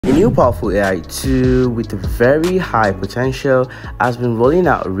new powerful AI tool with very high potential has been rolling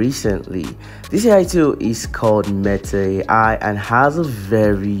out recently. This AI tool is called Meta AI and has a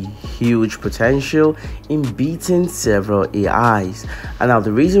very huge potential in beating several AIs. And now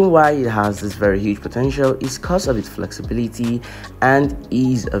the reason why it has this very huge potential is because of its flexibility and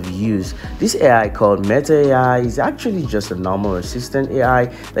ease of use. This AI called Meta AI is actually just a normal assistant AI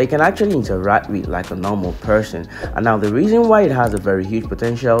that you can actually interact with like a normal person. And now the reason why it has a very huge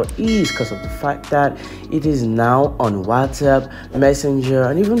potential is because of the fact that it is now on WhatsApp, Messenger,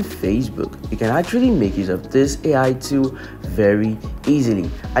 and even Facebook. You can actually make use of this AI tool very easily.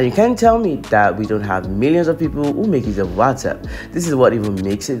 And you can't tell me that we don't have millions of people who make use of WhatsApp. This is what even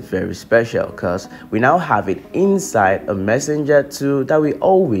makes it very special, because we now have it inside a messenger tool that we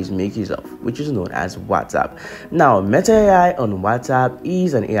always make use of, which is known as WhatsApp. Now, Meta AI on WhatsApp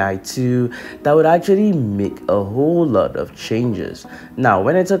is an AI tool that would actually make a whole lot of changes. Now,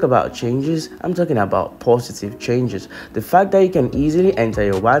 when I talk about changes, I'm talking about positive changes. The fact that you can easily enter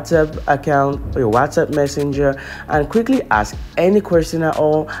your WhatsApp account or your WhatsApp messenger and quickly ask any question at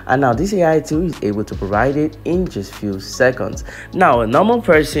all, and now this AI tool is able to provide it in just few seconds. Now, a normal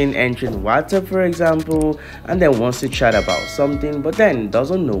person entering WhatsApp, for example, and then wants to chat about something but then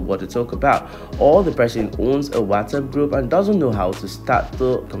doesn't know what to talk about, or the person owns a WhatsApp group and doesn't know how to start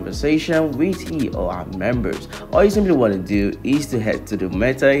the conversation with he or her members, all you simply want to do is to head to the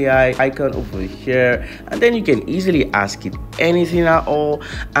Meta AI icon over here, and then you can easily ask it anything at all.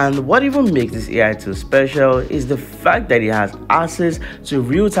 And what even makes this AI tool special is the fact that it has access to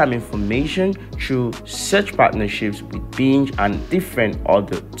real-time information through search partnerships with Bing and different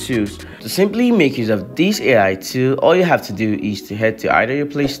other tools. To simply make use of this AI tool, all you have to do is to head to either your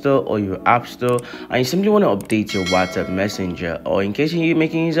Play Store or your App Store, and you simply want to update your WhatsApp Messenger, or in case you're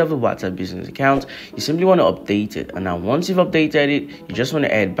making use of a WhatsApp business account, you simply want to update it. And now once you've updated it, you just want to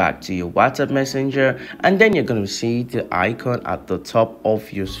head back to your WhatsApp Messenger, and then you're going to see the icon at the top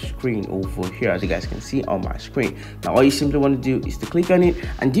of your screen over here, as you guys can see on my screen. Now all you simply want to do is to click on it.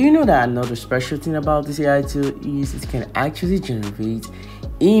 And do you know that another special thing about this AI tool is it can actually generate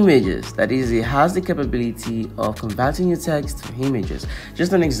images? That is, it has the capability of converting your text to images.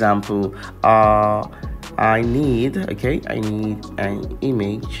 Just an example, I need an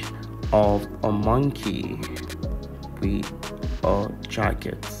image of a monkey with a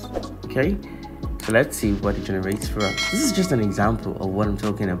jacket. Okay, so let's see what it generates for us. This is just an example of what I'm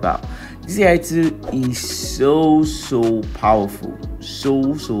talking about. This AI tool is so powerful,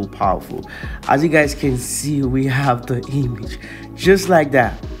 so powerful. As you guys can see, we have the image just like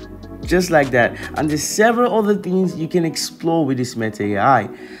that, and there's several other things you can explore with this Meta AI.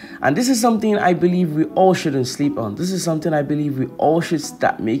 And this is something I believe we all shouldn't sleep on. This is something I believe we all should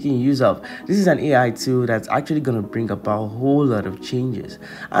start making use of. This is an AI tool that's actually going to bring about a whole lot of changes.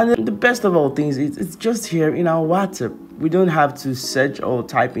 And the best of all things is it's just here in our WhatsApp. We don't have to search or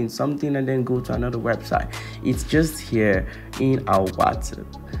type in something and then go to another website. It's just here in our WhatsApp.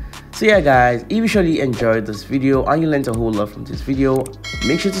 So yeah guys, if you surely enjoyed this video and you learned a whole lot from this video,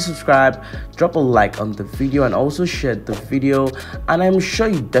 make sure to subscribe, drop a like on the video, and also share the video. And I'm sure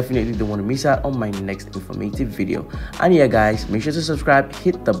you definitely don't want to miss out on my next informative video. And yeah guys, make sure to subscribe,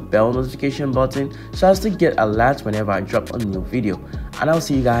 hit the bell notification button so as to get alerts whenever I drop a new video. And I'll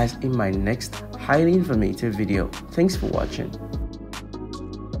see you guys in my next highly informative video. Thanks for watching.